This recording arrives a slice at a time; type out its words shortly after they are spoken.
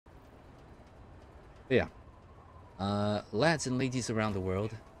But yeah, lads and ladies around the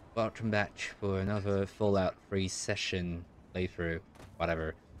world, welcome back for another Fallout 3 session playthrough,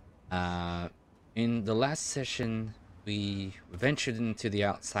 whatever. Uh, in the last session, we ventured into the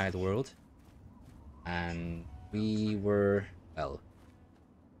outside world, and we were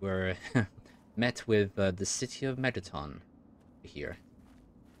met with the city of Megaton here,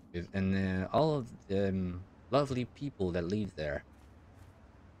 and all of the lovely people that live there.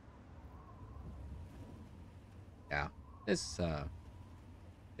 Yeah, it's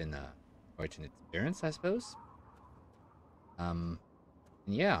been quite an experience, I suppose. Um,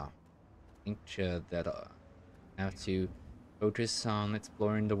 and yeah, I think that I have to focus on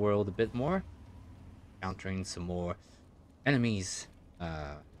exploring the world a bit more, encountering some more enemies.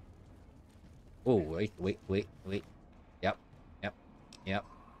 Uh, oh, wait. Yep, yep, yep.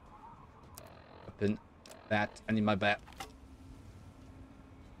 Open that. I need my bat.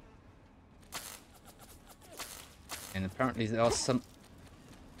 And apparently there are some...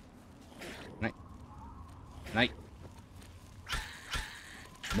 Night. Night.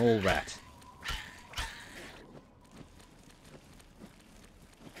 Mole rat.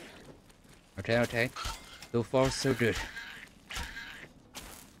 Okay. So far, so good.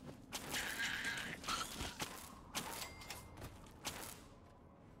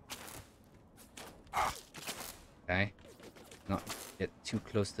 Okay. Not get too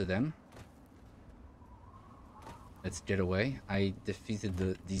close to them. Let's get away. I defeated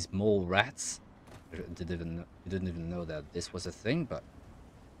these mole rats. Didn't even know that this was a thing, but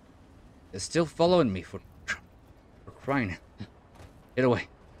they're still following me for crying. Get away.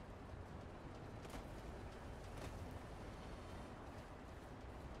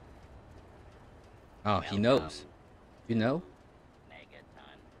 Oh, he knows. You know?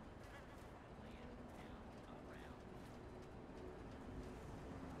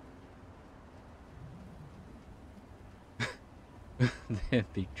 They're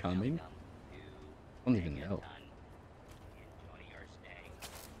becoming? I don't even know.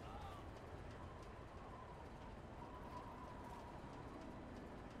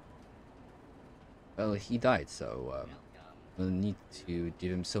 Well, he died, so I don't need to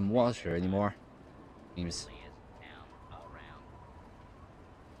give him some water anymore. Seems.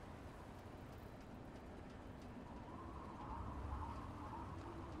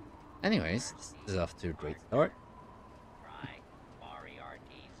 Anyways, this is off to a great start.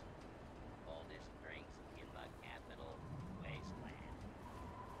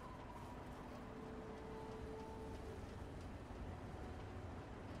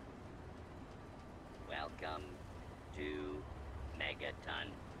 Welcome to Megaton.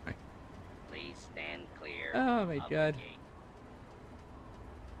 Right. Please stand clear. Oh my god.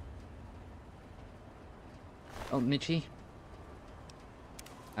 Oh, Mitchie.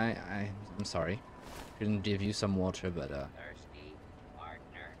 I'm sorry. Couldn't give you some water, but Thirsty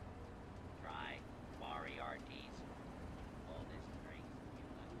partner. Try Moriarty's oldest drinks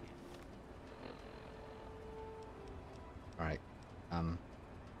in the capital. alright. I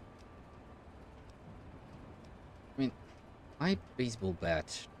mean, my baseball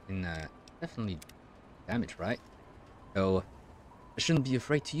bat can definitely damage, right? So I shouldn't be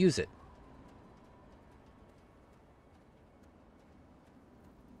afraid to use it.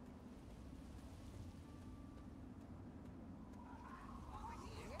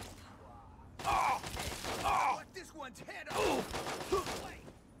 This one's head off.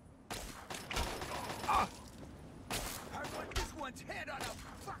 I want this one's head on a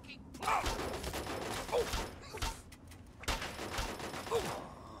fucking plate.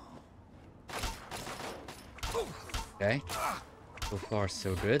 Okay. So far,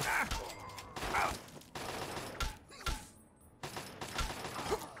 so good.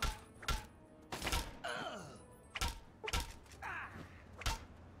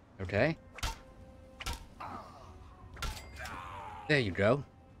 Okay. There you go.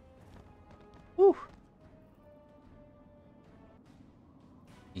 Woo!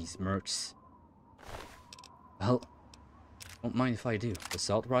 These mercs. Well, don't mind if I do.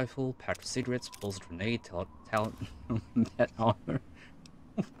 Assault rifle, pack of cigarettes, pulse grenade, talent, pet armor.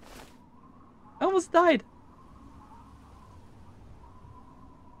 I almost died.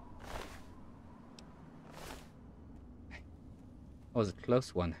 That was a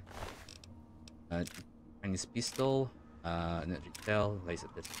close one. Chinese pistol, energy shell, laser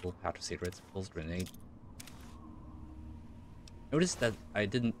pistol, pack of cigarettes, pulse grenade. Notice that I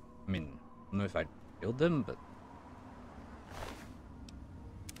didn't. I mean, I don't know if I killed them, but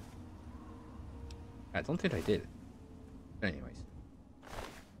I don't think I did. But anyways.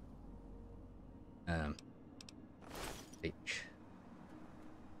 H.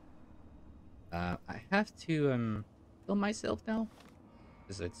 I have to kill myself now,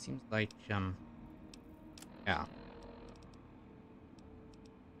 because it seems like yeah.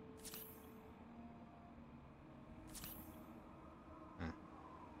 Uh,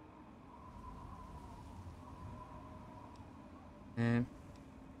 and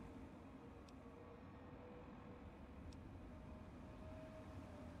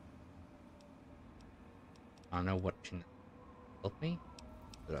I don't know what can help me,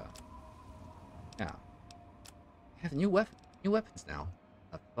 but yeah. I have new weapons now.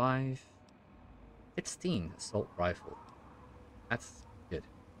 A 5.16 assault rifle. That's good.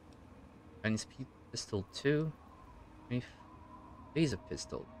 Chinese pistol 2. Laser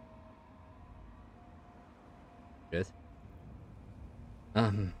pistol. Good.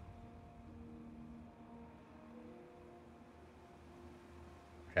 Um.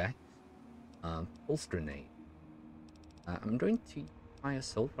 Okay. Pulse grenade. I'm going to use my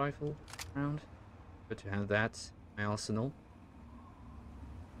assault rifle round. Good to have that in my arsenal.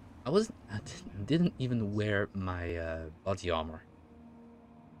 I didn't even wear my body armor.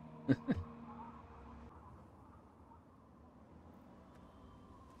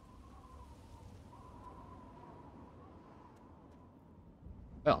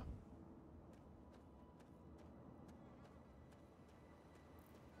 Well,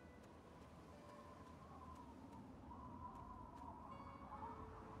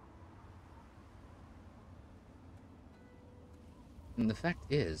 and the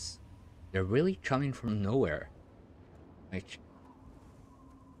fact is, they're really coming from nowhere. Like,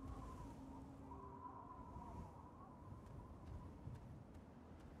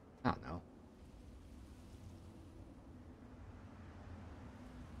 I don't know.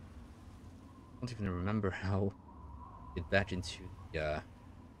 I don't even remember how I get back into the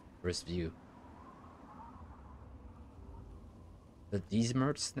first view. But these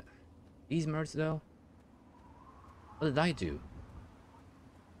mercs though? What did I do?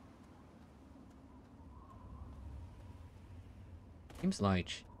 Seems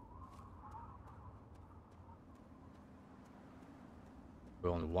like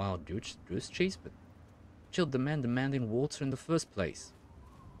we're on a wild goose chase, but killed the man demanding water in the first place.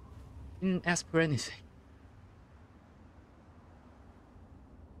 Didn't ask for anything.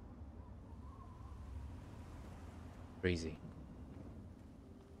 Crazy.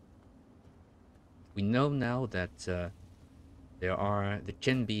 We know now that there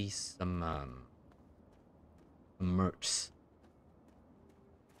can be some mercs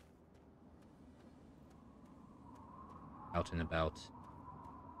out and about.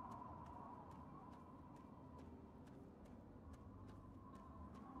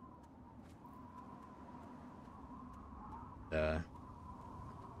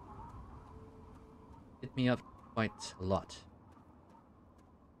 Hit me up quite a lot.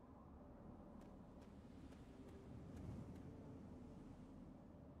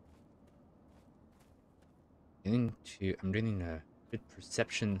 I'm getting a good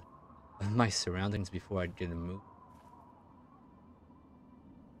perception of my surroundings before I get a move.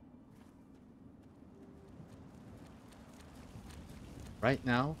 Right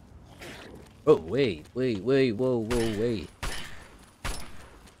now. Oh wait, whoa.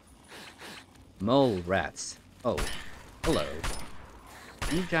 Mole rats. Oh, hello.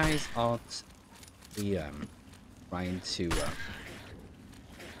 You guys aren't trying to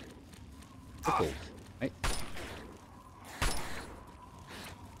tickled, right?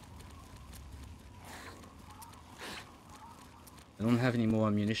 I don't have any more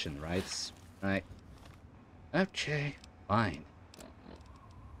ammunition, right? Right. Okay, fine.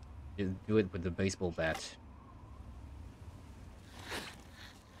 You do it with the baseball bat.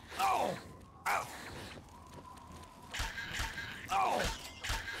 Oh! Ow! Oh!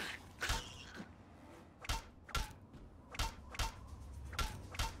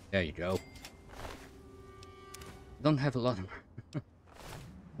 There you go. I don't have a lot of...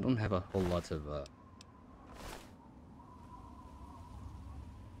 I don't have a whole lot of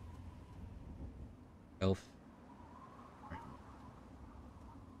health.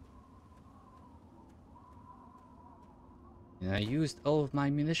 And I used all of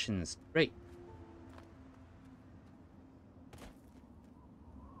my munitions. Great.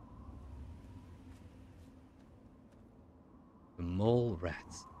 The mole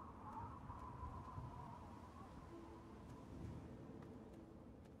rats.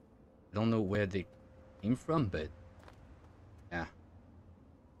 I don't know where they came from, but yeah.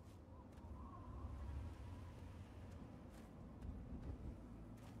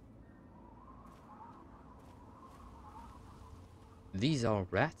 These are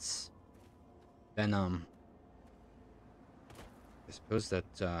rats. Then I suppose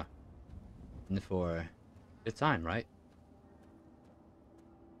that in for good time, right?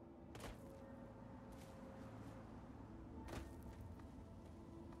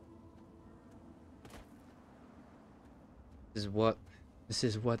 This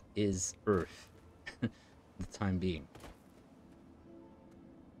is what is Earth the time being.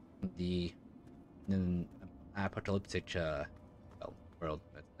 The apocalyptic well, world,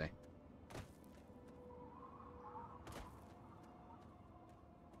 let's say.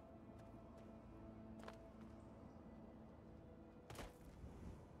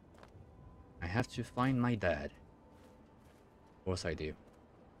 I have to find my dad. Of course I do.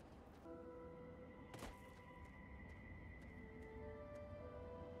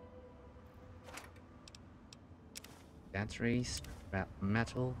 Batteries, scrap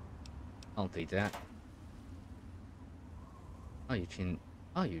metal. I'll take that. Oh, you can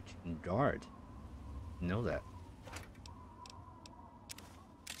guard. Know that.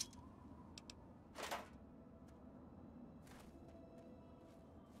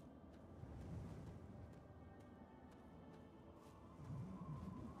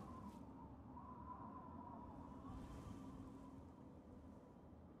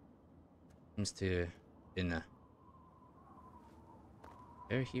 Seems to in a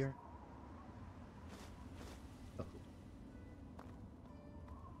there here. Oh.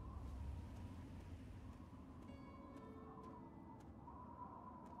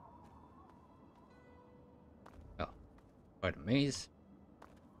 Oh, quite a maze.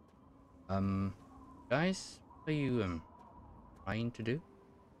 Guys, what are you trying to do?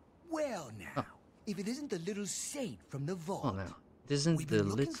 Well now, Oh. if it isn't the little saint from the vault. Oh no, it isn't We've the been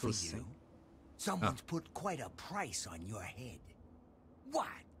looking for little you. thing. Someone's put quite a price on your head. What?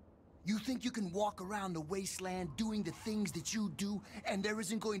 You think you can walk around the wasteland doing the things that you do, and there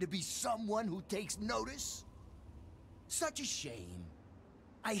isn't going to be someone who takes notice? Such a shame.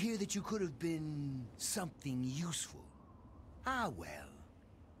 I hear that you could have been something useful. Ah well,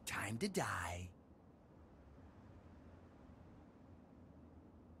 time to die.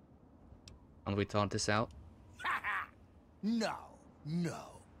 Can't we talk this out? No,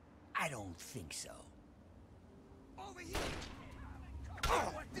 no, I don't think so. Over here!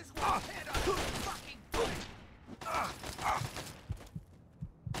 Oh, what this one's head on a fucking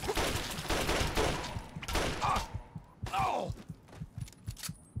oh!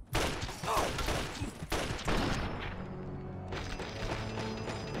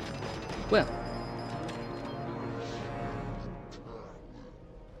 Well,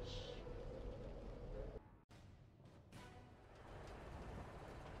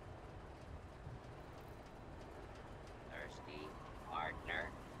 Thirsty partner.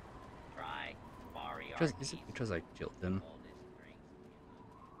 Try is it because I killed them? Coldest drinks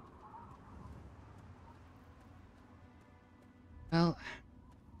you Well,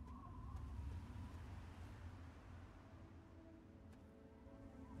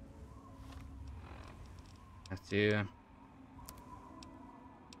 have to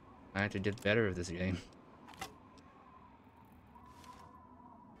I have to get better at this game.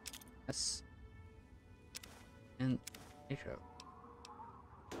 Yes. And intro.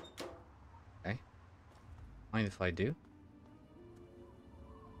 Okay. Mind if I do?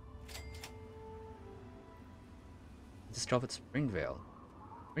 Discovered Springvale.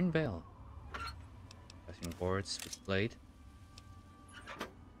 Springvale. Pressing boards displayed.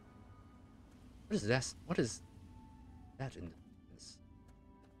 What is that? What is that in this?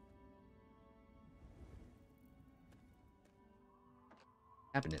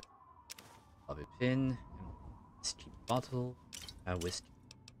 Cabinet. Bobby pin. Whiskey bottle. Whiskey.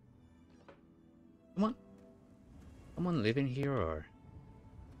 Someone living here or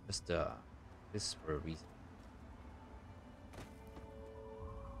just this for a reason?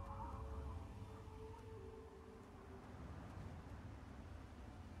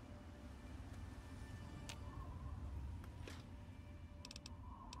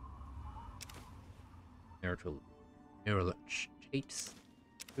 Miracle shapes,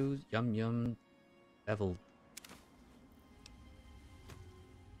 food, yum yum, devil.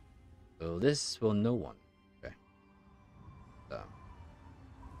 So this will no one. Okay. So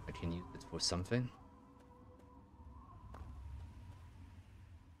I can use it for something.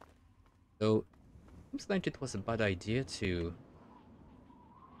 So seems like it was a bad idea to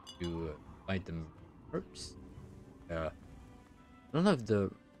buy the herbs. I don't know if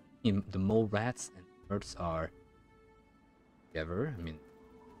the mole rats and birds are together. I mean,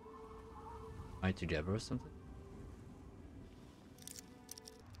 together or something.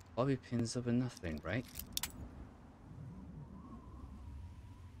 Bobby pins over nothing, right?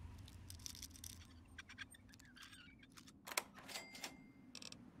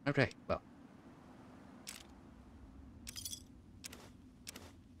 Okay, well,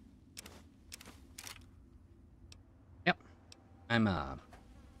 I'm a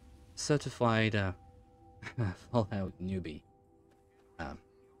certified Fallout newbie. Um,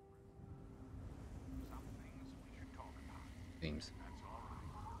 Seems.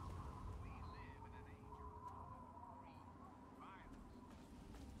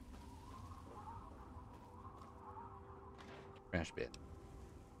 Crash bit.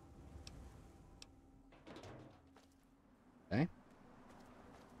 Okay.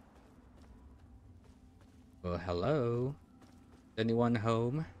 Well, hello. Is anyone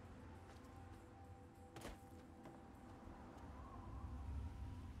home?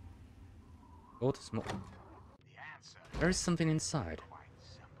 Go to small. There is something inside.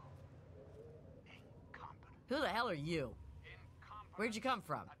 Who the hell are you? Where'd you come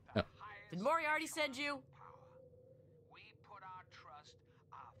from? Oh. Did Moriarty send you? We put our trust,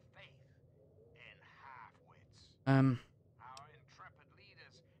 our faith in half-wits. Our intrepid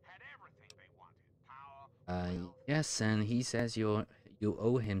leaders had everything they wanted. Power, Yes, and he says you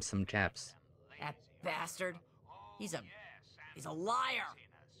owe him some chaps. That bastard. He's a liar.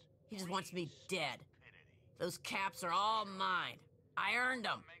 He just wants me dead. Those caps are all mine. I earned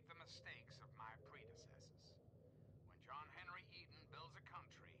them. make the mistakes of my predecessors. When John Henry Eden builds a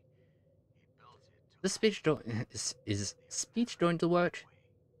country, he builds it to The speech don't is speech going to work?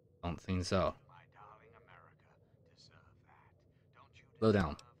 Don't think so. my darling America deserve that. Don't you Slow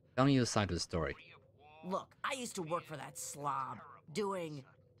down. Tell me your side of the story. Look, I used to work for that slob, doing,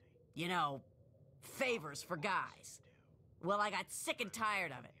 you know, favors for guys. Well, I got sick and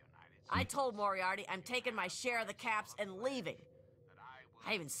tired of it. I told Moriarty I'm taking my share of the caps and leaving.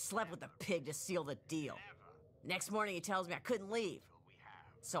 I even slept with the pig to seal the deal. Next morning he tells me I couldn't leave.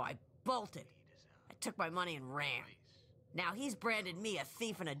 So I bolted. I took my money and ran. Now he's branded me a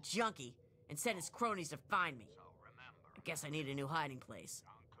thief and a junkie and sent his cronies to find me. I guess I need a new hiding place.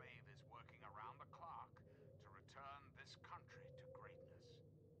 Enclave is working around the clock to return this country to greatness.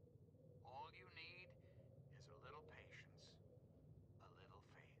 All you need is a little patience, a little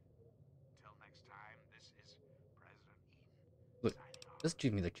faith. Till next time, this is President Eden. Look, signing off. just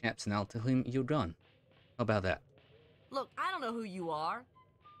give me the caps and I'll tell him you're done. How about that? Look, I don't know who you are.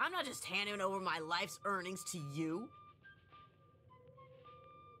 I'm not just handing over my life's earnings to you.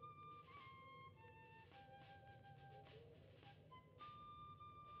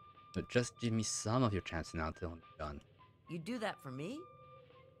 But just give me some of your chaps and I'll tell him you're done. You do that for me?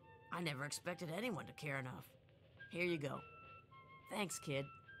 I never expected anyone to care enough. Here you go. Thanks, kid.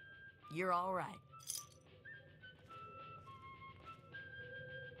 You're all right.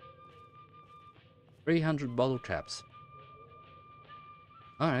 $300 bottle caps.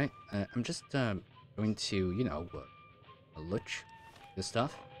 Alright, I'm just going to, you know, look this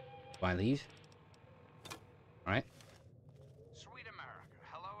stuff before I leave. Alright. Sweet America,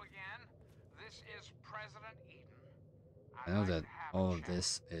 hello again. This is President Eden. I know that all of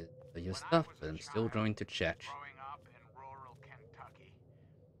this is your stuff, but I'm still going to check. Growing up in rural Kentucky,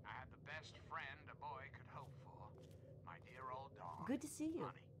 I had the best friend a boy could hope for. My dear old dog. Good to see you.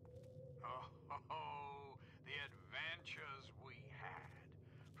 Honey. Oh, the adventures we had.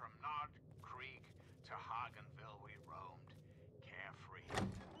 From Nod Creek to Hagenville we roamed, carefree.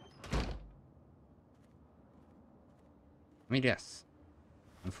 I mean, yes.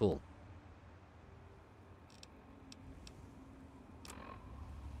 I'm full.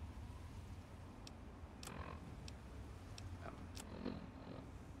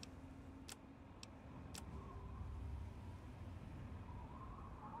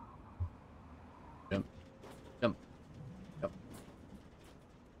 Jump. Jump. Jump.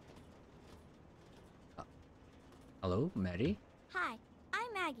 Hello, Maddie? Hi,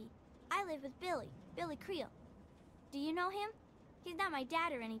 I'm Maggie. I live with Billy Creel. Do you know him? He's not my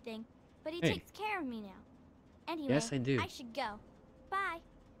dad or anything, but he Hey. takes care of me now. Anyway, Yes, I do. I should go. Bye.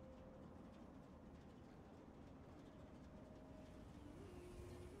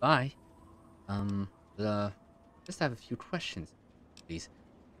 Bye. Just have a few questions, please.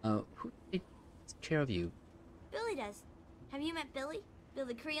 Who takes care of you? Billy does. Have you met Billy?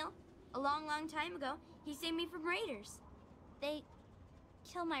 Billy Creel? A long, long time ago, he saved me from raiders. They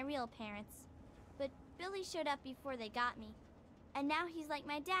killed my real parents, but Billy showed up before they got me. And now he's like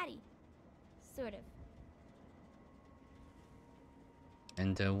my daddy. Sort of.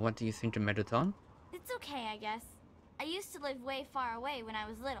 And what do you think of Mettaton? It's okay, I guess. I used to live way far away when I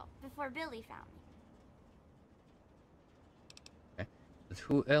was little, before Billy found me. Okay. But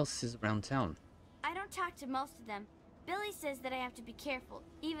who else is around town? I don't talk to most of them. Billy says that I have to be careful,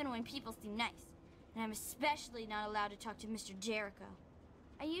 even when people seem nice. And I'm especially not allowed to talk to Mr. Jericho.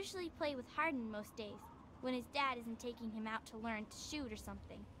 I usually play with Hardin most days, when his dad isn't taking him out to learn to shoot or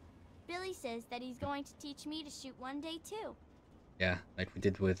something. Billy says that he's going to teach me to shoot one day, too. Yeah, like we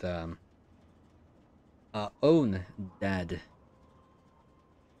did with our own dad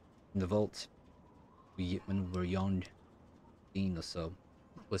in the vault. When we were young, 16 or so.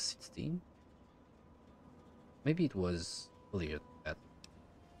 It was 16? Maybe it was earlier than that.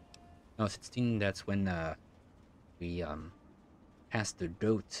 No, 16, that's when we passed the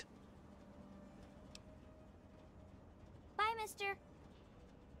goat. Bye, mister.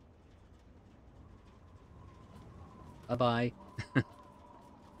 Bye-bye.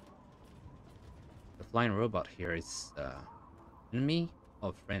 The flying robot here is enemy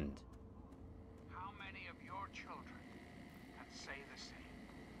or friend? How many of your children can say the same?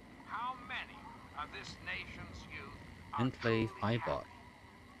 How many of this nation's youth are Enclave truly iBot. happy,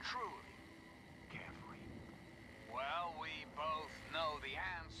 truly carefree? Well, we both know the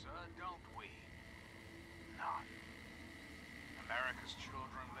answer, don't we? None. America's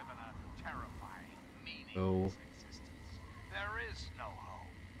children live in a terrifying, meaningless existence. There is no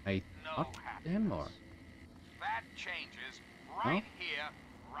hope. I No talked to happiness. him or? That changes right here,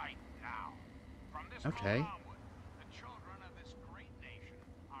 right now. From this Okay. moment onward, the children of this great nation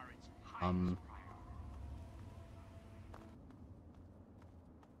are its highest priority.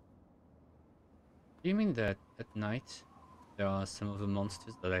 Do you mean that at night there are some of the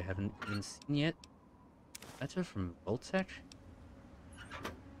monsters that I haven't even seen yet? Letter from Voltec?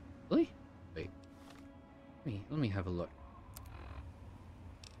 Really? Wait. Let me have a look.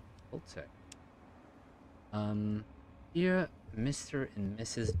 Voltec. Dear Mr. and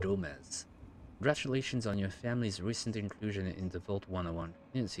Mrs. Gomez, congratulations on your family's recent inclusion in the Vault 101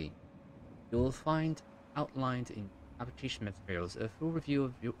 community. You will find outlined in application materials a full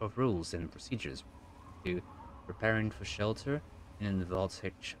review of rules and procedures to preparing for shelter in the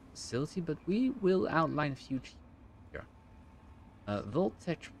Vault-Tec facility, but we will outline a few here.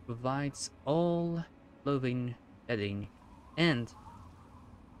 Vault-Tec provides all clothing, bedding, and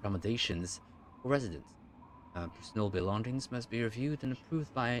accommodations for residents. Personal belongings must be reviewed and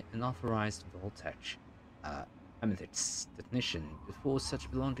approved by an authorized Vault-Tec Amethyst technician before such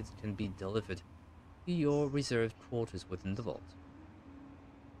belongings can be delivered to your reserved quarters within the vault.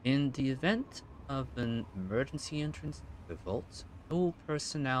 In the event of an emergency entrance to the vault, no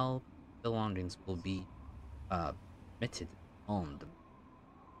personnel belongings will be permitted on the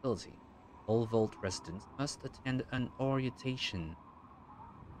facility. All vault residents must attend an orientation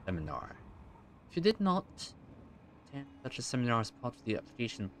seminar. If you did not attend such a seminar as part of the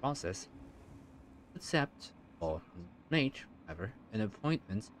application process, accept, or make, rather, an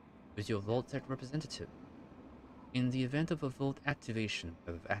appointment with your Vault-Tec representative. In the event of a Vault activation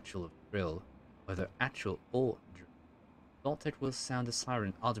of actual drill, whether actual or drill, Vault-Tec will sound a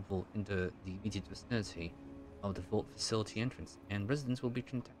siren audible in the immediate vicinity of the Vault facility entrance, and residents will be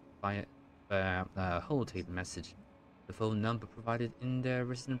contacted by a holotape message, the phone number provided in their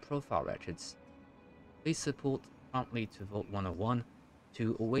resident profile records. Please support promptly to Vault 101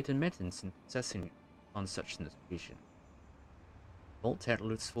 to await admittance and processing on such notification. Vault-Tec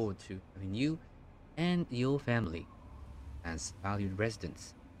looks forward to having you and your family as valued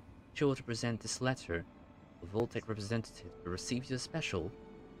residents. Be sure to present this letter to Vault-Tec representative to receive your special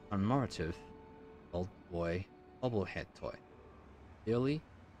commemorative Vault Boy bobblehead toy. Dearly,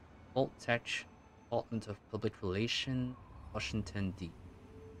 Vault-Tec, Department of Public Relations, Washington, D.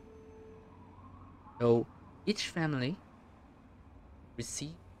 So, each family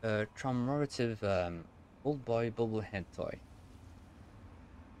received a commemorative Old Boy bobblehead toy.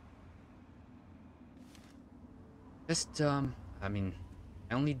 Just, I mean,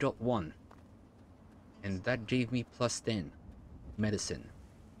 I only got one, and that gave me +10 medicine.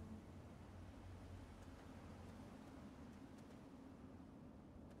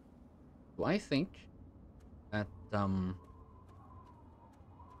 So I think that, it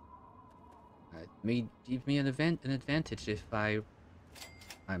may give me an advantage if I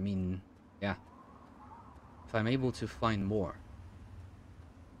mean, yeah, if I'm able to find more.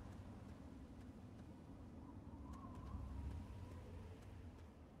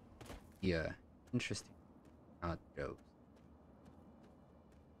 Yeah, interesting how it goes.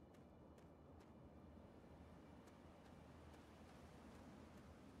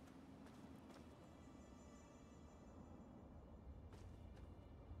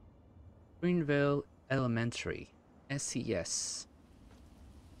 Greenville Elementary, SES,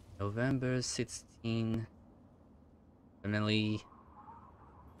 November 16, family,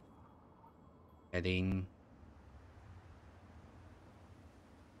 heading,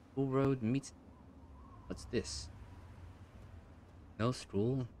 School Road meets, what's this? No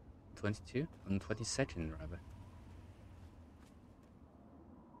school, 22, on 22nd rather.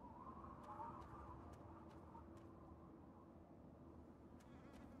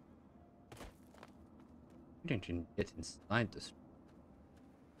 think I can get inside this.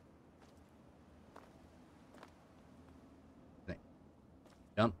 Thing.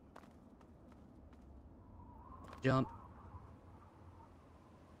 Jump. Jump.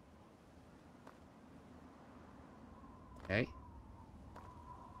 Okay.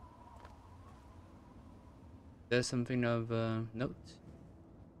 There's something of note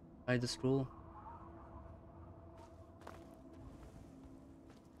by the scroll.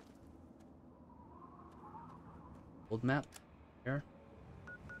 Old map here.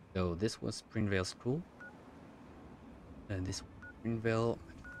 So this was Springvale School. And this Springvale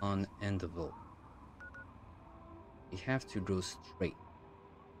on Enderville. We have to go straight.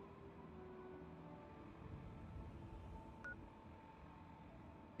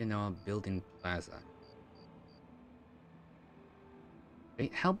 In our building plaza.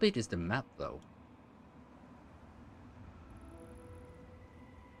 Wait, how big is the map though?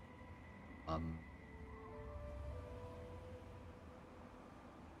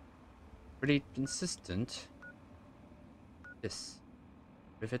 Pretty consistent. This.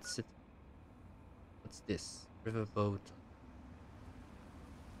 Rivet City. What's this? Riverboat.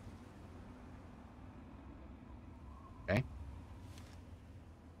 Okay.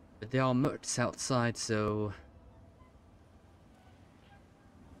 But there are mercs outside, so...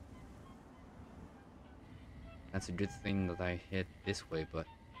 That's a good thing that I hit this way, but...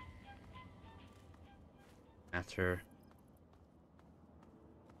 After...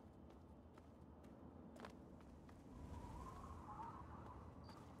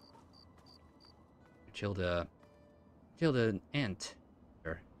 Killed an ant.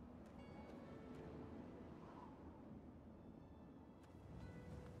 There.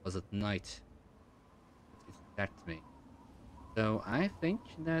 Was at night. It attacked me. So I think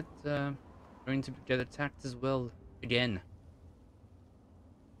that going to get attacked as well again.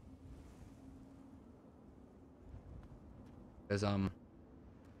 Because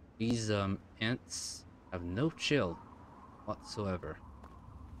these ants have no chill whatsoever.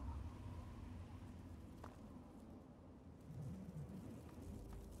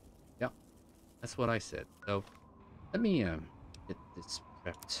 That's what I said. So, let me get this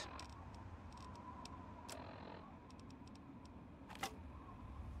prepped.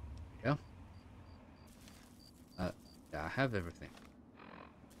 There we go. Yeah, I have everything.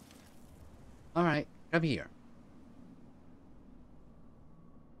 Alright, come here.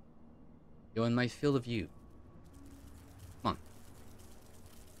 You're in my field of view. Come on.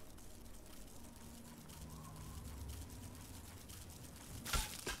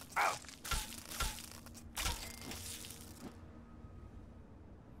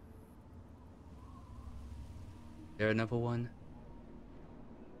 There another one?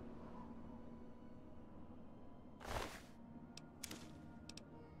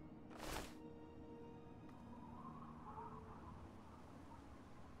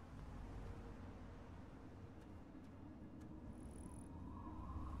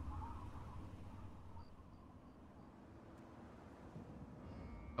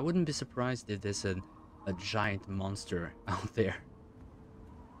 I wouldn't be surprised if there's a giant monster out there.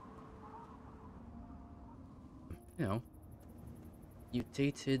 You know,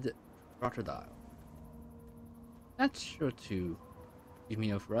 mutated crocodile. That's sure to give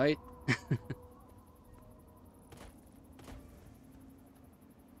me off, right?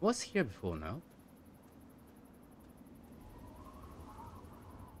 Was here before now?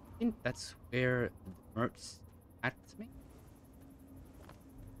 I think that's where the mercs attacked me.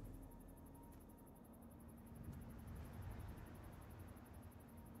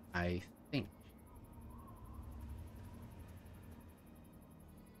 I think.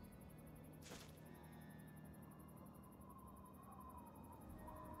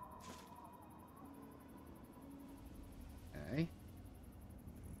 Okay.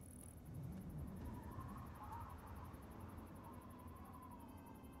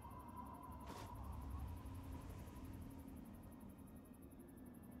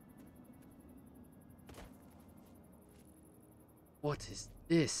 What is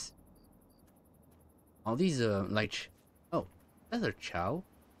this? All these like, oh, that's a chow.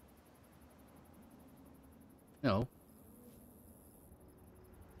 No.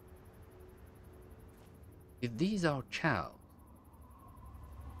 If these are chow,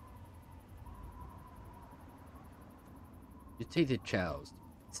 you take the chows.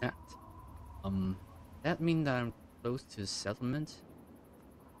 That. That mean that I'm close to settlement?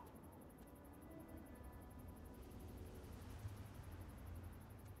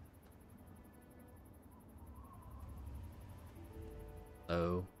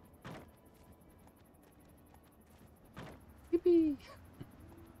 Oh. Yippee!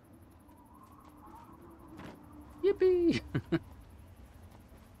 Yippee!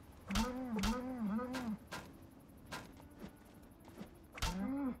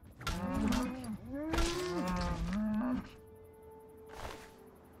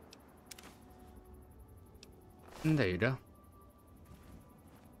 And there you go.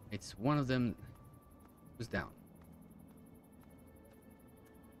 It's one of them who's down.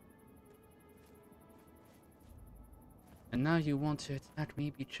 And now you want to attack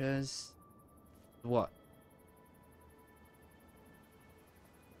me because... what?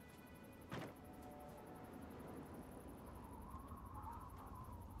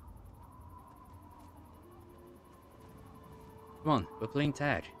 Come on, we're playing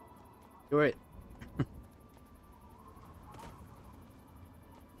tag. Do it.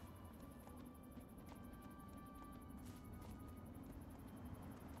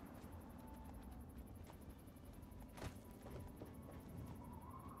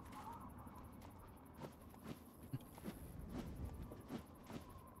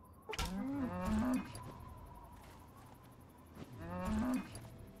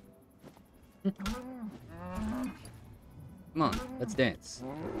 Come on, let's dance.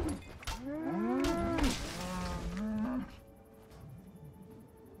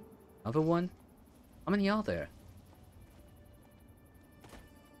 Another one? How many are there?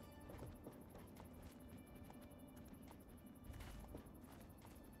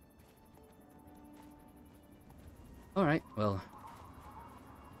 Alright, well.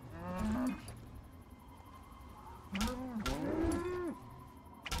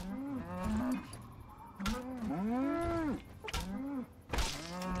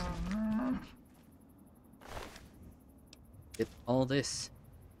 Get all this.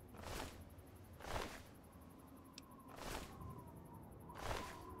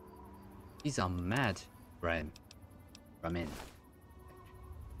 These are mad, Ramen.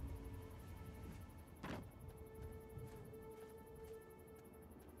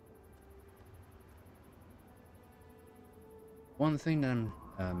 One thing that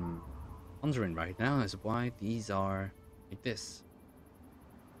I'm wondering right now is why these are like this.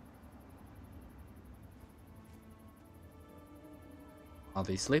 Are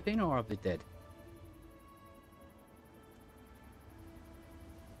they sleeping or are they dead?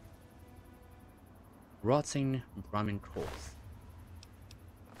 Rotting ramen cloth.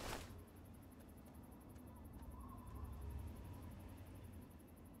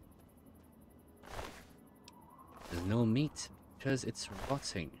 There's no meat because it's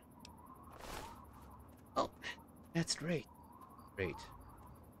rotting. Oh, that's great. Great.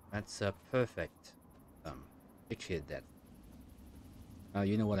 That's a perfect picture of that.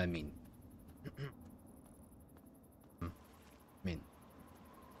 You know what I mean. I mean,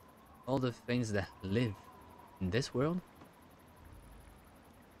 all the things that live in this world.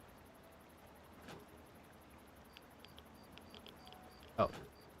 Oh.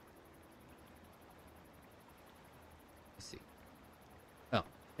 Let's see. Oh,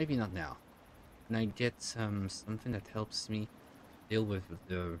 maybe not now. Can I get something that helps me deal with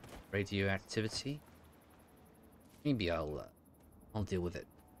the radioactivity? Maybe I'll deal with it.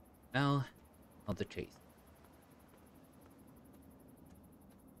 Now, not the chase.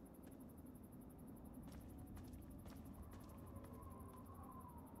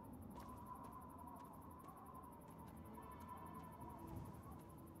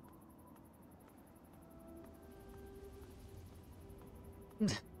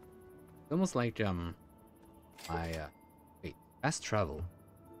 It's almost like wait, fast travel.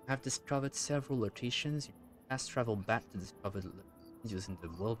 I've discovered several locations. You fast travel back to discover using the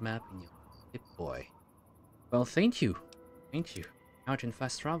world map in your Pip Boy. Well, thank you. Thank you. Now I can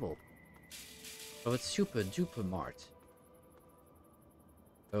fast travel. So it's super duper mart.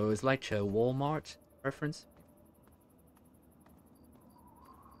 So it's like a Walmart reference.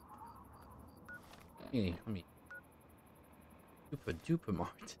 Hey, let me. Super duper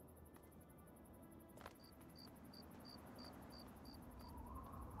mart.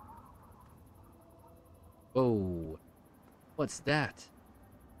 Whoa. What's that?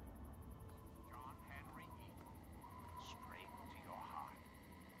 John Henry Eaton, straight to your heart.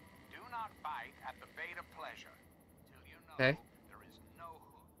 Do not bite at the bait of pleasure till you know Okay. there is no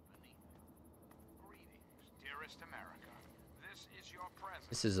hook beneath it. Greetings, dearest America. This is your present.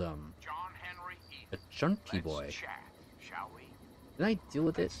 This is John Henry a Eaton. chunky Let's boy. chat, shall we? Can I deal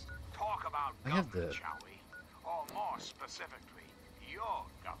with it? Let's talk about I have government, the- shall we? Or more specifically, your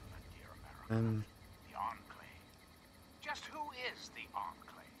government, dear America. The Enclave. Just who is the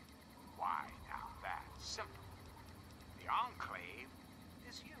Enclave? Why, now that's simple. The Enclave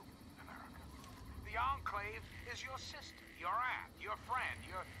is you, America. The Enclave is your sister, your aunt, your friend,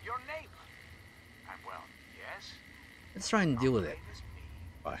 your neighbor. And well, yes, Let's try and deal with it.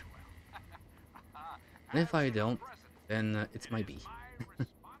 Bye. And if I don't, then it's my B.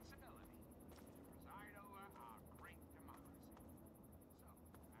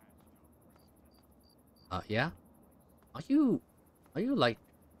 Yeah? Are you like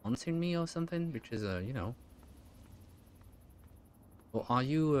haunting me or something? Because you know. Or are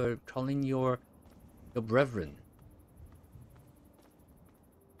you calling your brethren?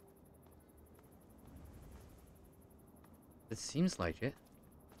 It seems like it.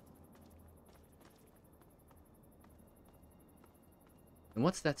 And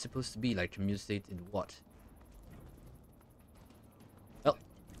what's that supposed to be? Like communicate in what? Oh.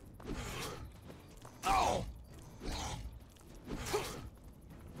 Oh!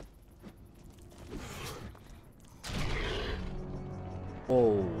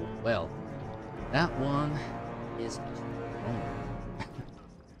 Oh, well. That one is wrong.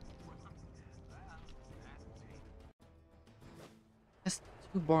 That's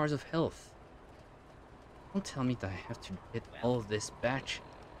 2 bars of health. Don't tell me that I have to get all of this back.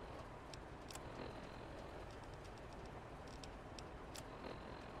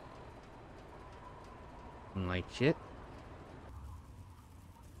 Like it.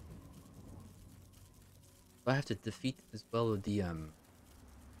 I have to defeat as well the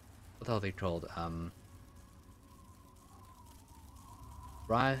what are they called? The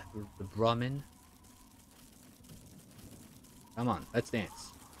Brahmin. Come on, let's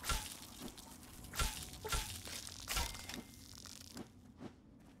dance.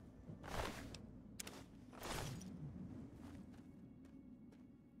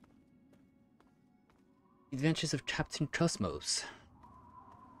 Adventures of Captain Cosmos.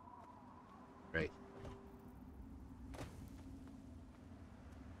 Great.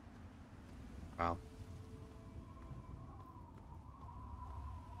 Wow.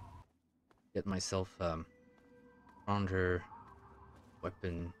 Get myself stronger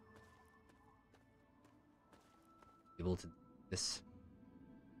weapon. Able to do this.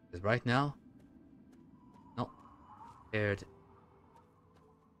 Because right now, not prepared.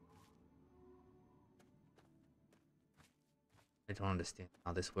 I don't understand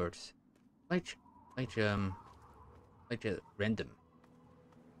how this works. Like a random.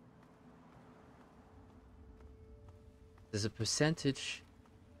 There's a percentage.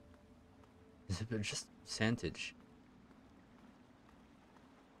 There's just a percentage.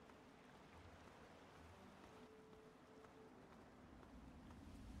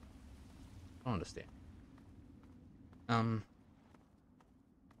 I don't understand.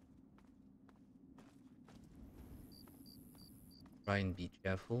 Try and be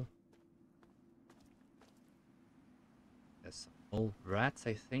careful. There's some old rats,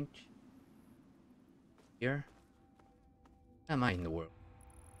 I think. Here. Where am I in the world?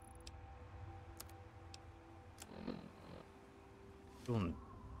 Doing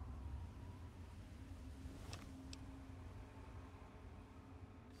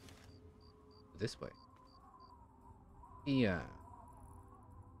this way. Yeah.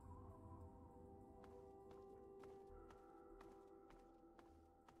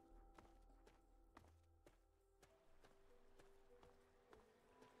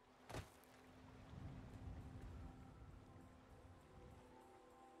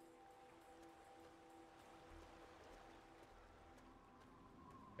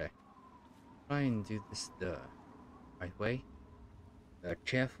 Okay. Try and do this the right way. The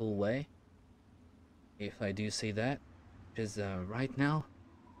careful way. If I do say that. Because right now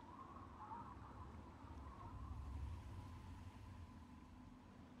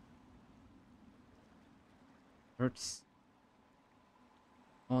hurts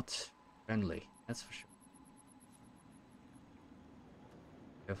not friendly, that's for sure.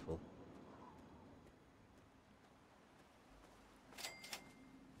 Careful.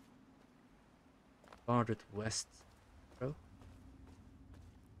 Farther to west, bro.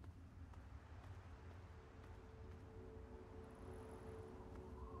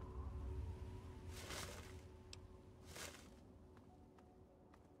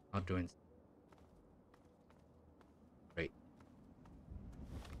 Not doing great.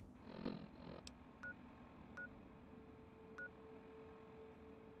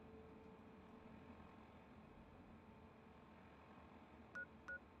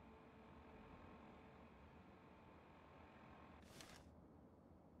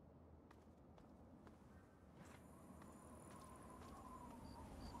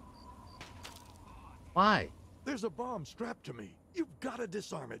 Why? There's a bomb strapped to me. You've got to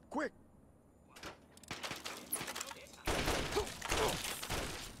disarm it, quick!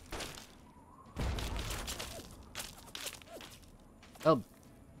 Oh.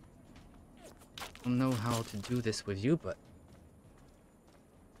 don't know how to do this with you, but...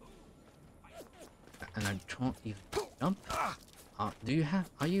 And I can't even jump. Do you have...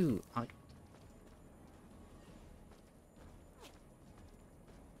 Are you...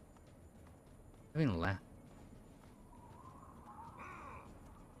 having a laugh.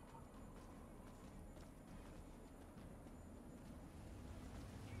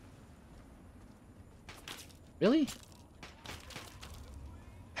 Really?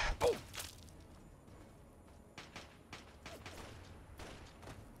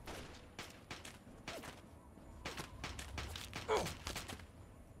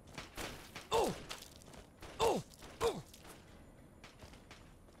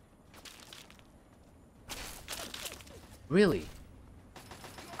 Really?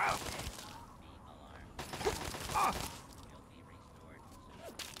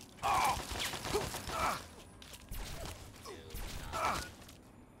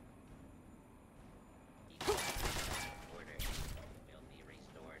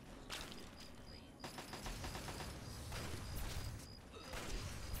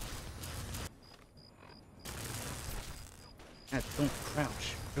 Don't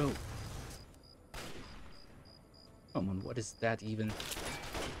crouch. Go. Come on, what is that even?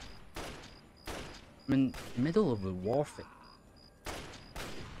 I'm in the middle of a warfare.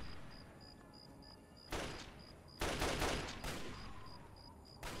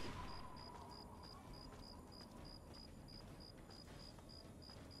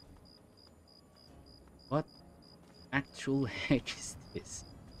 What actual heck is this?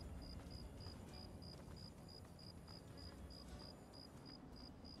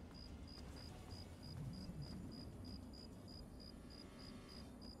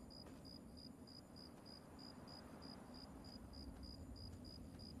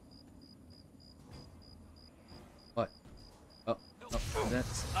 What? Oh, oh,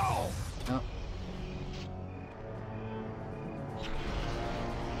 that's... No.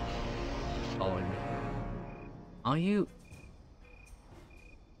 Following me. Are you...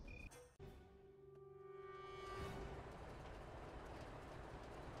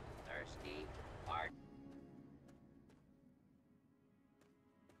 Thirsty, Art.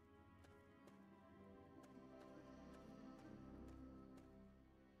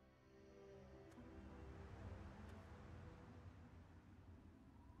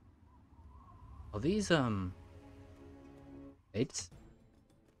 Are these, eggs?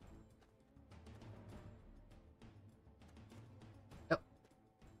 Yep.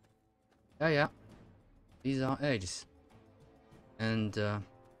 Yeah. These are eggs. And, I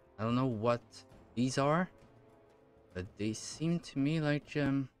don't know what these are, but they seem to me like,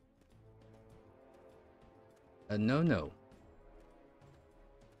 a no-no.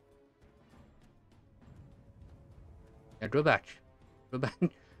 Yeah, go back. Go back.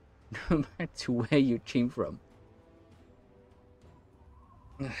 Go back to where you came from.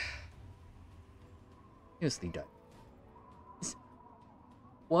 Seriously, guys.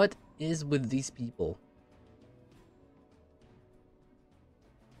 What is with these people?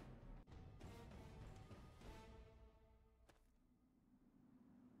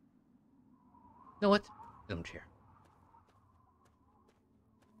 You know what? Don't care.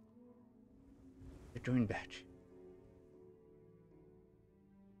 The join badge.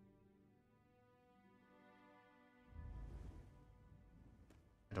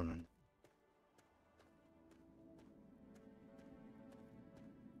 I don't know.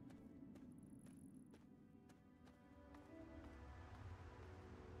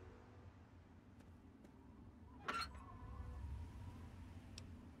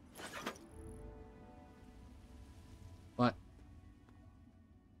 What?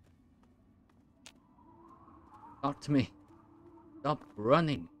 Talk to me. Stop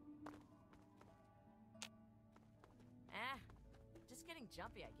running. Just getting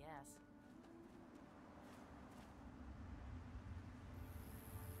jumpy, I guess.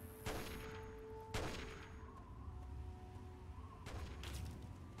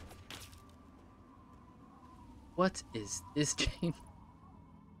 What is this game?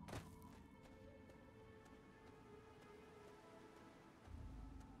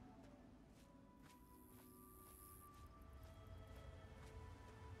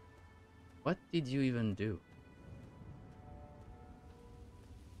 What did you even do?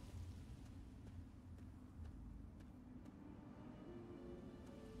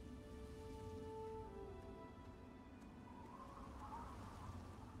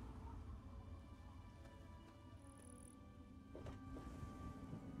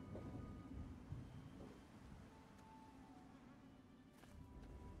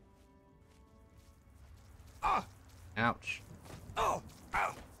 Ouch. Oh!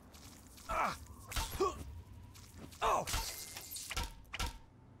 Ow! Ah!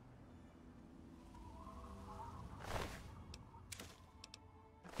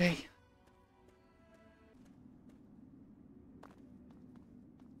 Okay.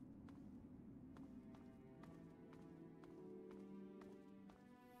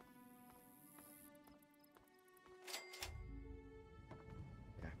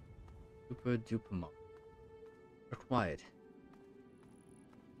 Yeah. Super duper mod. Required.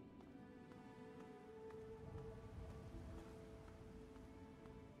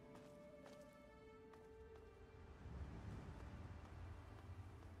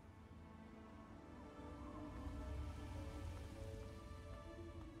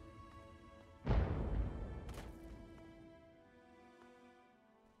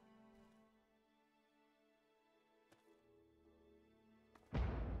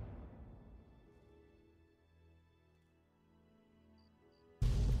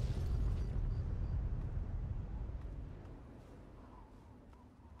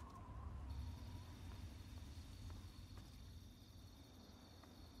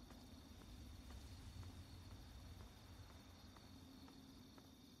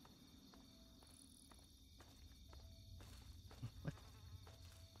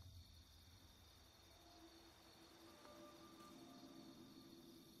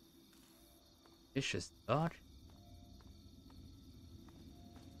 Vicious dog.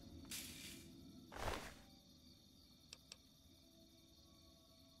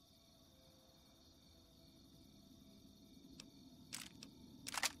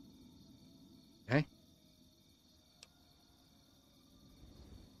 Okay.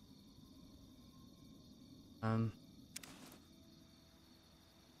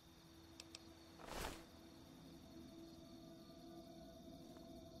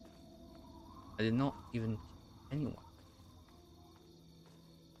 I did not even kill anyone.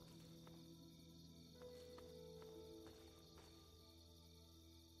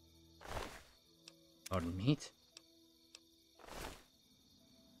 Pardon meat.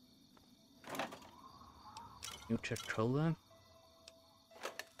 Nutra-Cola.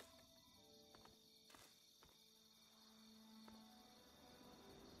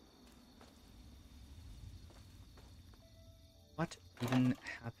 What even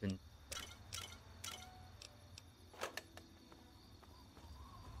happened?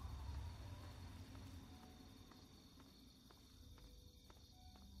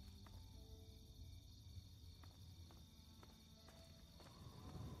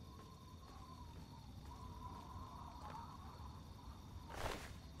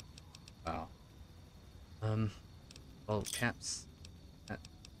 Wow. Well, caps.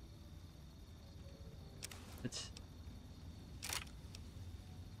 It's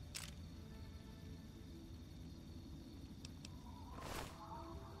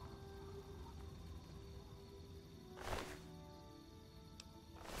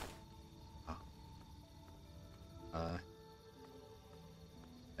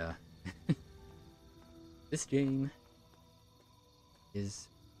yeah. This game is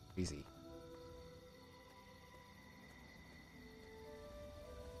crazy.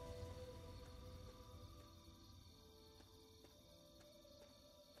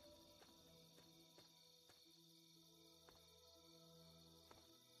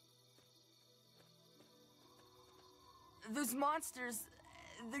 Those monsters,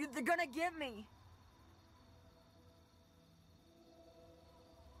 they're gonna get me.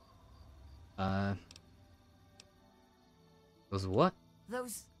 Those what?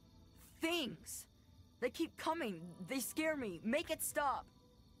 Those things. They keep coming. They scare me. Make it stop.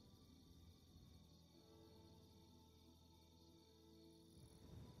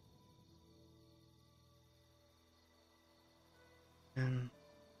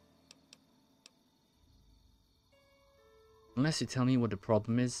 Unless you tell me what the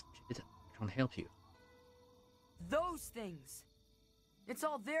problem is, I can't help you. Those things. It's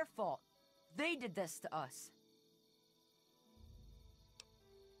all their fault. They did this to us.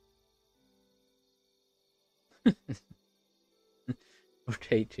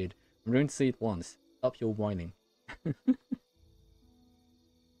 Okay, kid. I'm going to say it once. Stop your whining.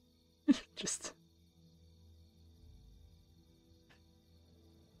 Just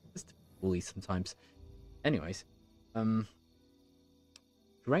bully sometimes. Anyways,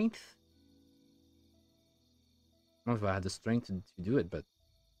 strength. I don't know if I had the strength to do it, but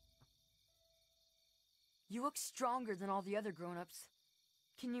You look stronger than all the other grown-ups.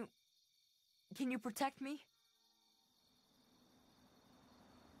 Can you protect me?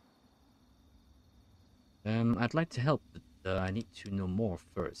 I'd like to help, but I need to know more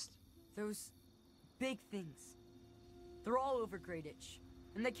first. Those big things. They're all over Greyditch,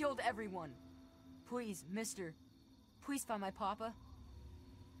 and they killed everyone. Please, mister, please find my papa.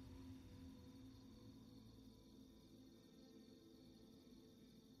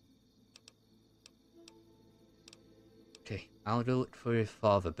 Okay, I'll do it for your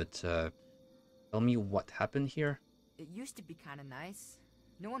father, but tell me what happened here. It used to be kind of nice.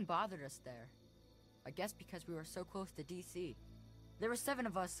 No one bothered us there. I guess because we were so close to DC. There were 7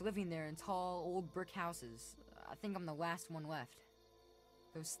 of us living there in tall, old brick houses. I think I'm the last one left.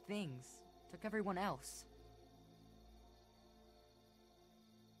 Those things took everyone else.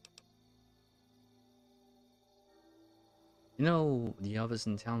 You know the others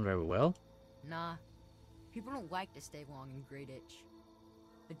in town very well? Nah, people don't like to stay long in Great Itch.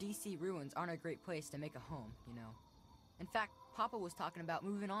 The DC ruins aren't a great place to make a home, you know. In fact, Papa was talking about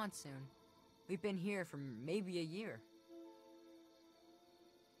moving on soon. We've been here for maybe a year.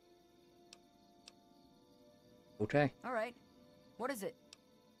 Okay. Alright, what is it?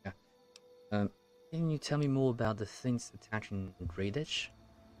 Yeah. Can you tell me more about the things attaching Great Itch?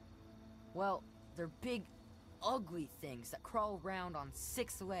 Well, they're big, ugly things that crawl around on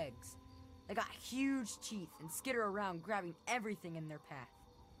 6 legs. They got huge teeth and skitter around grabbing everything in their path.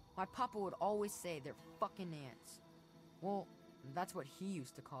 My papa would always say they're fucking ants. Well, that's what he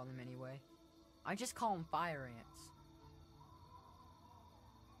used to call them anyway. I just call them fire ants.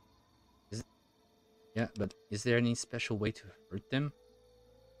 Yeah, but is there any special way to hurt them?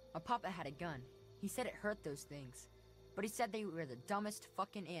 My papa had a gun. He said it hurt those things. But he said they were the dumbest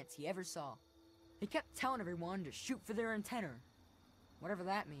fucking ants he ever saw. He kept telling everyone to shoot for their antenna. Whatever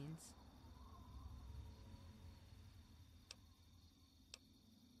that means.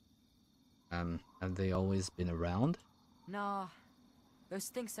 Have they always been around? Nah. Those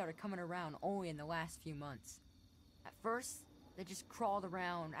things started coming around only in the last few months. At first, they just crawled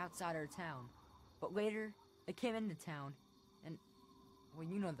around outside our town. But later, they came into town, and, well,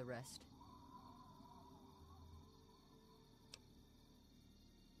 you know the rest.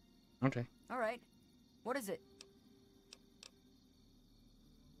 Okay. Alright. What is it?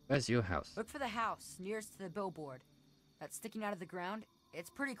 Where's your house? Look for the house nearest to the billboard. That's sticking out of the ground.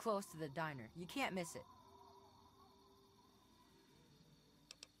 It's pretty close to the diner. You can't miss it.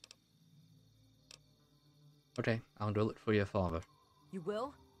 Okay, I'll do it for your father. You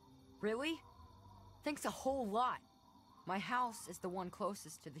will? Really? Thanks a whole lot. My house is the one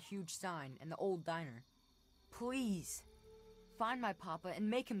closest to the huge sign and the old diner. Please, find my papa and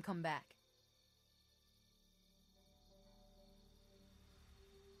make him come back.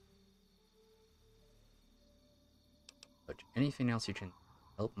 But anything else you can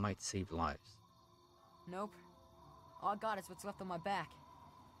help might save lives. Nope. All I got is what's left on my back.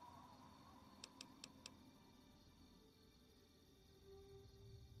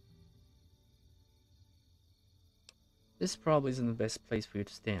 This probably isn't the best place for you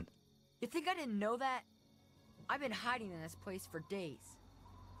to stand. You think I didn't know that? I've been hiding in this place for days.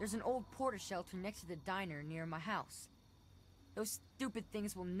 There's an old porta shelter next to the diner near my house. Those stupid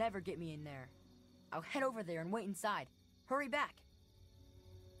things will never get me in there. I'll head over there and wait inside. Hurry back.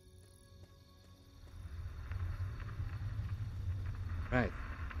 Right.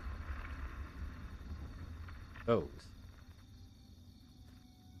 Those.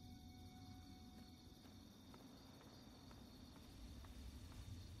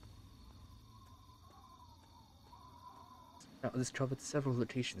 This traveled several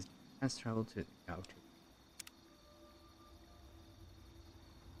locations. Has traveled to out.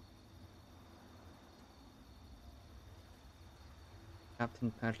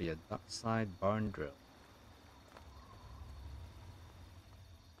 Captain Padley, a dockside barn drill.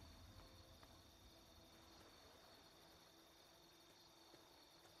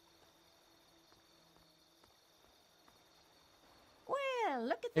 Well,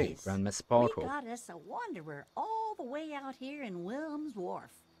 look at Hey, this. Grandma We Sparkle. got us a wanderer all the way out here in Williams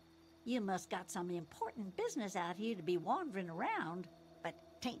Wharf. You must got some important business out here to be wandering around, but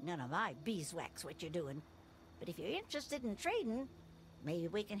tain't none of my beeswax what you're doing. But if you're interested in trading, maybe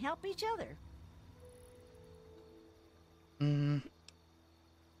we can help each other.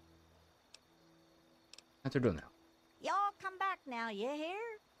 How to do now? Y'all come back now, you hear?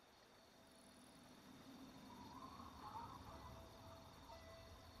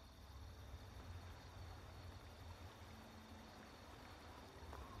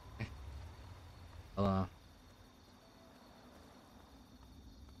 Hello.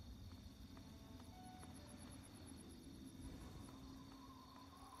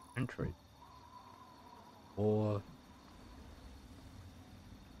 Entry. Or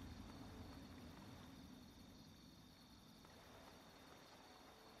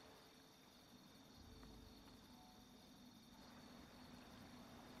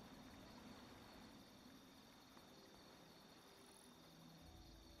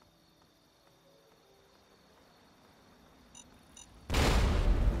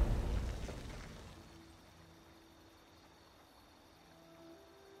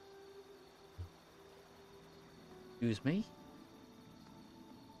Excuse me?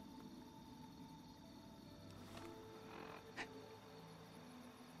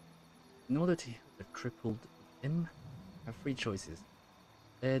 In order to heal a crippled limb, you have three choices.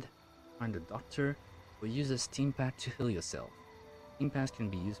 Bed, find a doctor, or use a steam pack to heal yourself. Steam packs can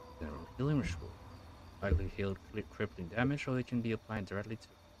be used for general healing ritual. Likely heal crippling damage, or it can be applied directly to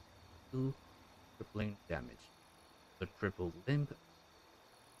heal crippling damage. The crippled limb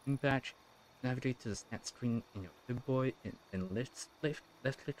steam patch. Navigate to the stat screen in your Pip-Boy and left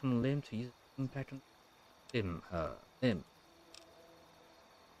click on the limb to use the impact on limb.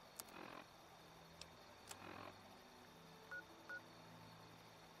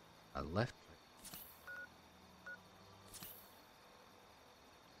 Left click.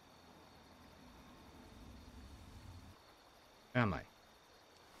 Where am I?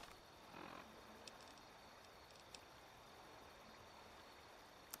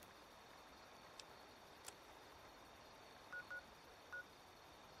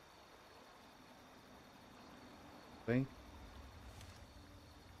 Okay.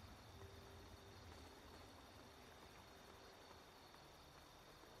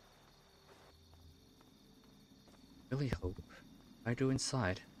 Really hope I do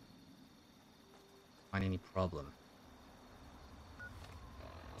inside find any problem.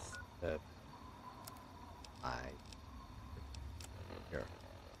 Here.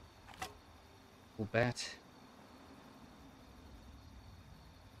 Full bat.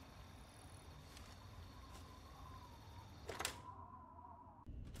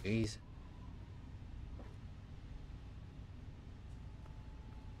 Jeez.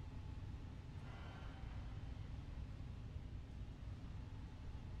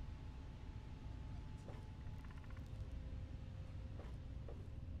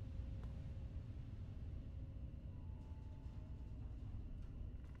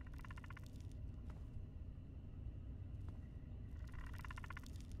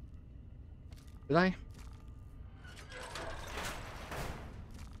 Did I?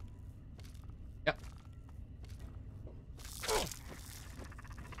 Yep.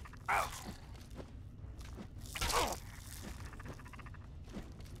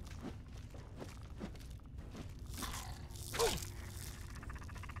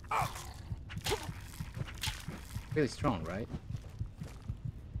 Really strong, right?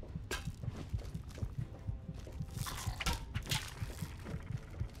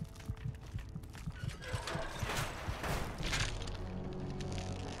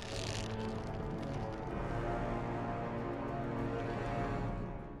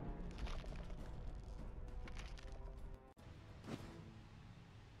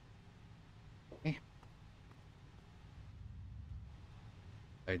 Okay.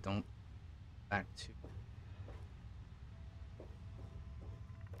 I don't back to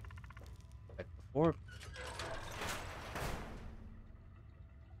like before.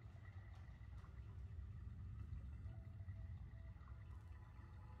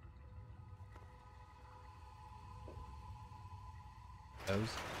 Those.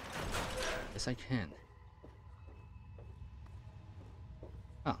 Yes, I can.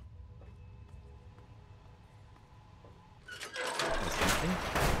 Oh. Something.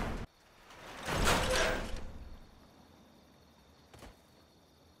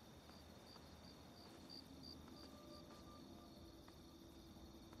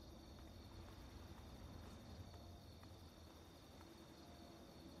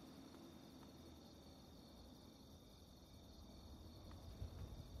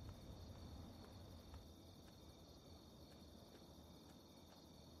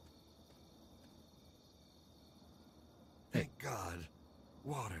 Thank God.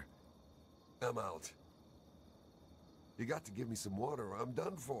 Water. I'm out. You got to give me some water or I'm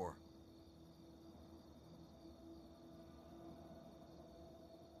done for.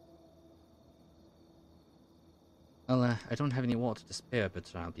 Well, I don't have any water to spare,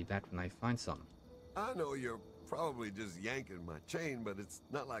 but I'll be back when I find some. I know you're probably just yanking my chain, but it's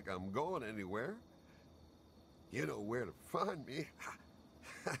not like I'm going anywhere. You know where to find me.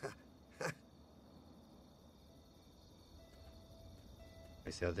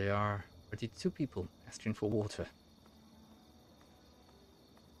 So there are 32 people asking for water.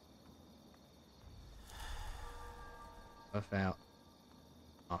 Buff out.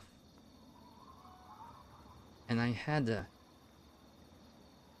 Off. And I had a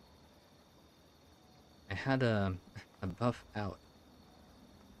buff out.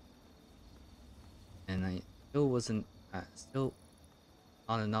 And I still wasn't still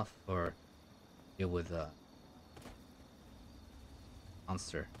not enough for deal with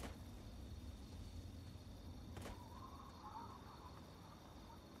monster.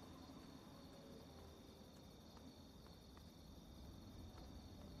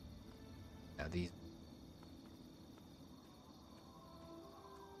 Yeah, these.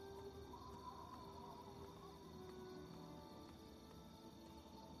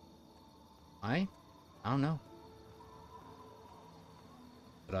 I don't know.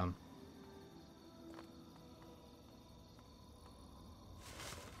 But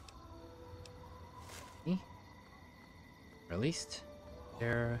eh, or at least they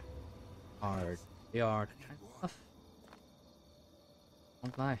are kind of tough.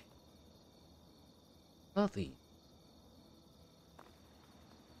 Won't lie. Lovely.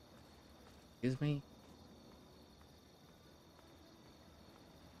 Excuse me.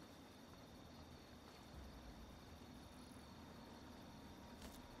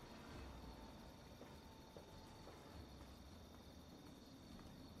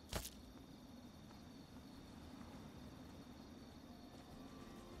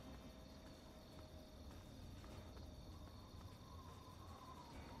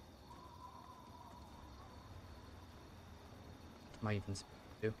 What am I even supposed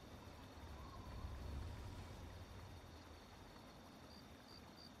to do?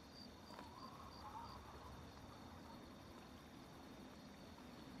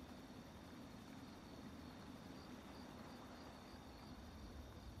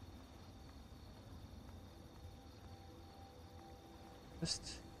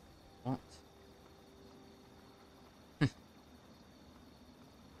 Just want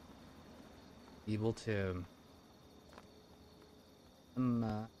be able to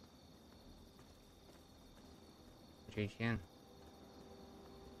JGN.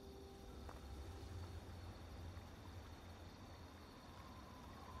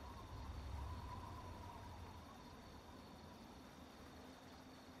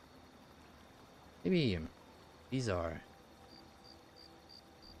 Maybe these are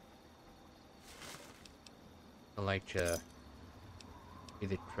like the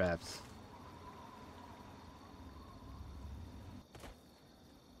traps.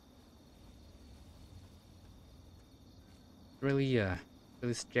 Really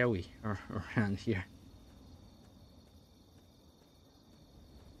really scary around here.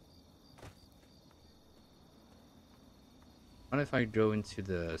 What if I go into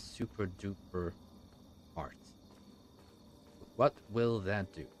the super duper part? What will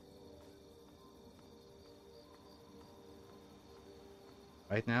that do?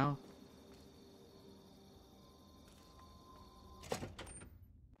 Right now?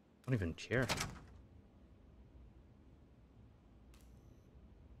 Don't even care.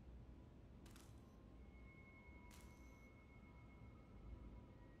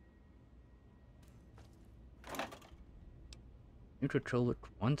 New controller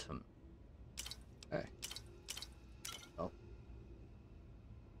quantum. Okay. Well.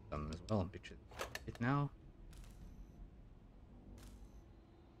 Some as well, bitches. It now.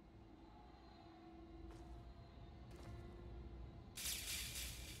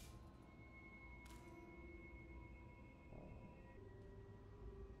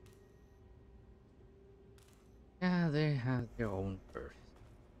 Yeah, they have their own birth.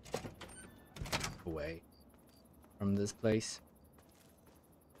 Away from this place.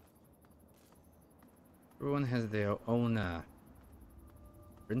 Everyone has their own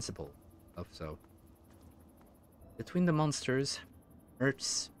principle of so. Between the monsters,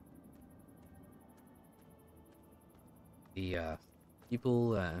 Earths, the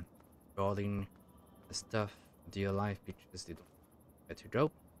people guarding the stuff, dear life because they don't get to go.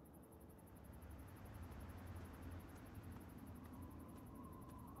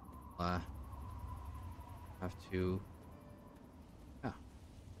 Have to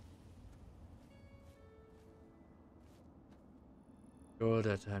sure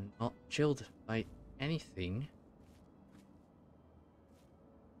that I'm not chilled by anything.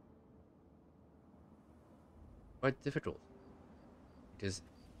 Quite difficult because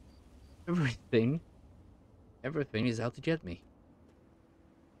everything is out to get me.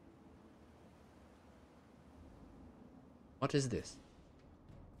 What is this?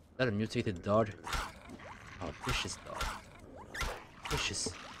 Is that a mutated dog? Oh, vicious dog.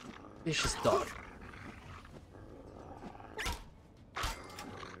 Vicious dog.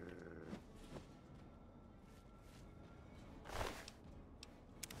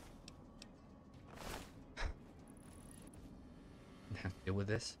 Have to deal with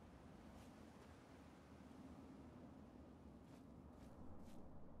this.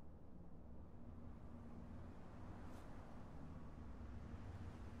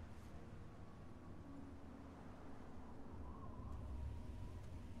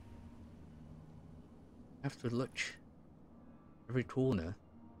 Have to look every corner.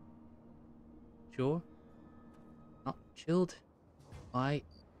 Sure, not chilled by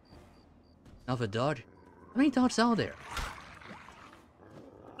Another dodge? How many dodges are there?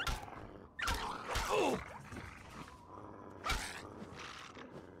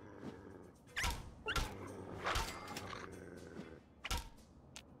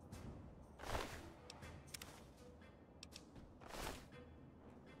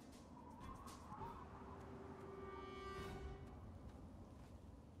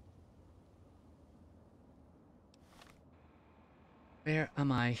 Where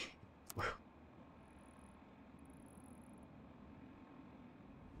am I?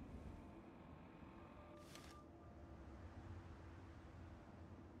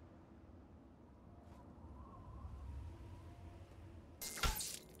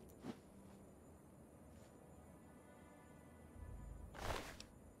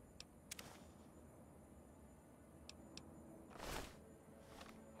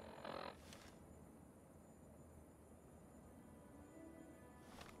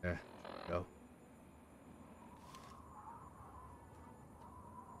 There, go.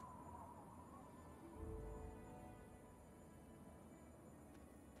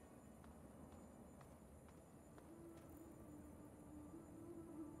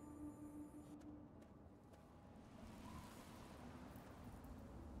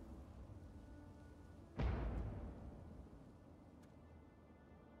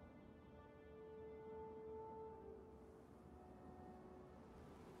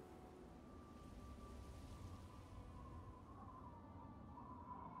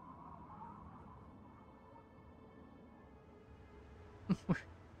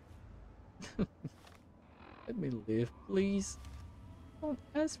 Let me live, please. Don't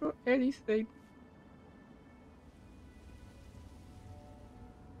ask for anything.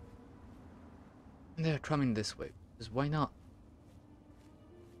 They're coming this way, because why not?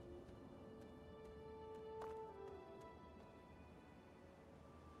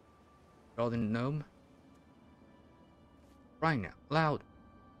 Golden gnome. Right now, loud.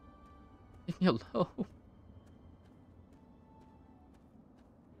 Leave me alone.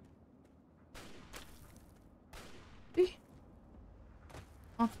 See?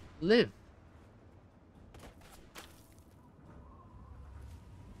 Can't live.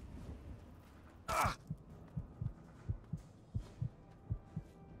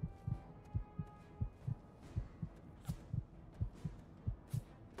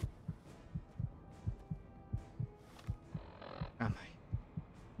 Am I?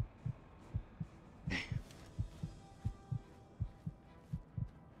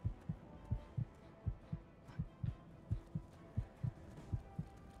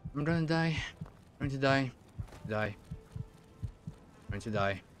 I'm gonna die. I'm going to die. Die. I'm going to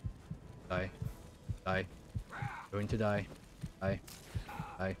die. Die. Die. Going to die. Die.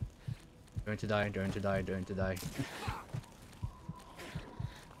 Die. Going to die. Going to die. Going to die.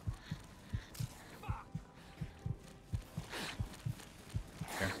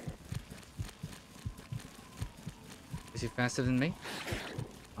 There. Is he faster than me?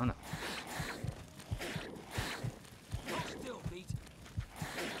 Oh no.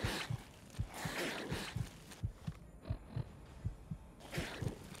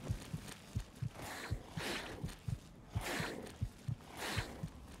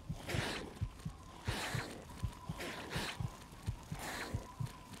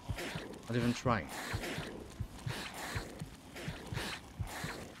 Not even trying.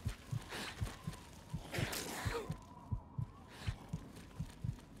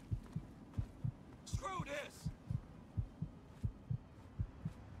 Screw this!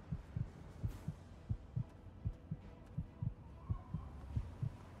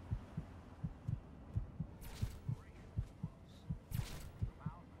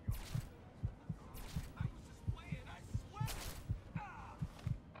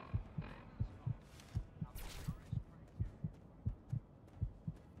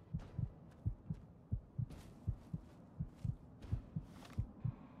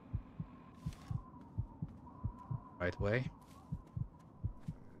 Right way.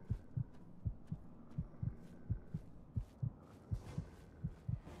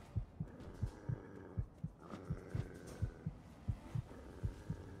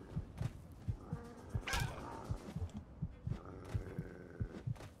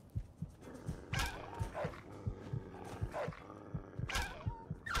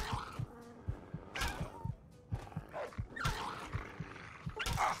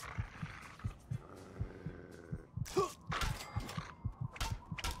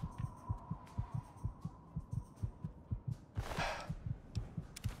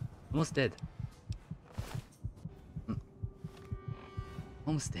 Almost dead.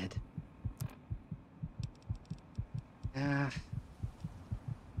 Almost dead.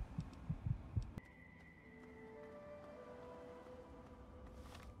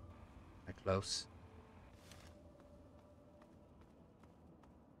 close.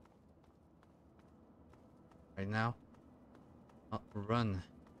 Right now. Not run.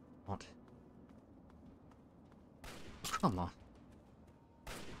 Not. Come on.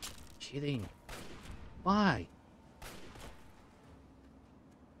 Cheating. Why?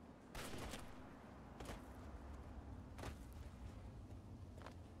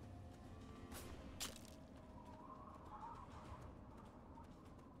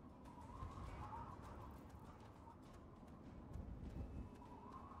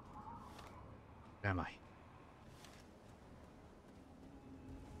 Where am I?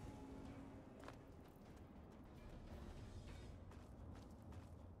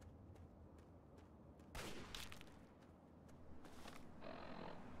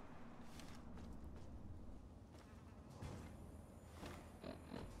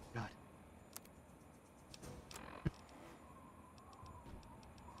 God.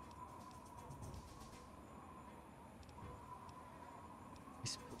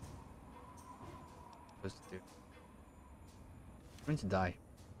 He's supposed to do. I'm going to die.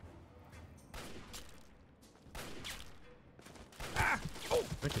 I'm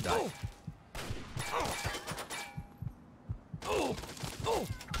going to die.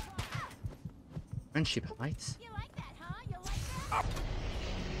 Friendship heights. You like that, huh? You like that?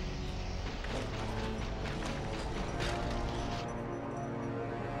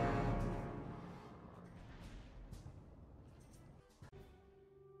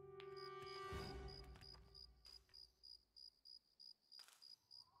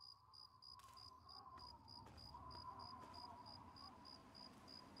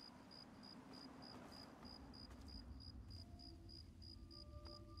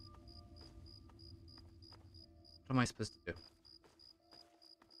 What am I supposed to do?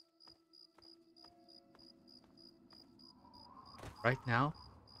 Right now?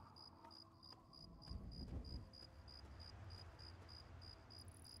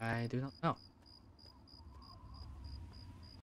 I do not know.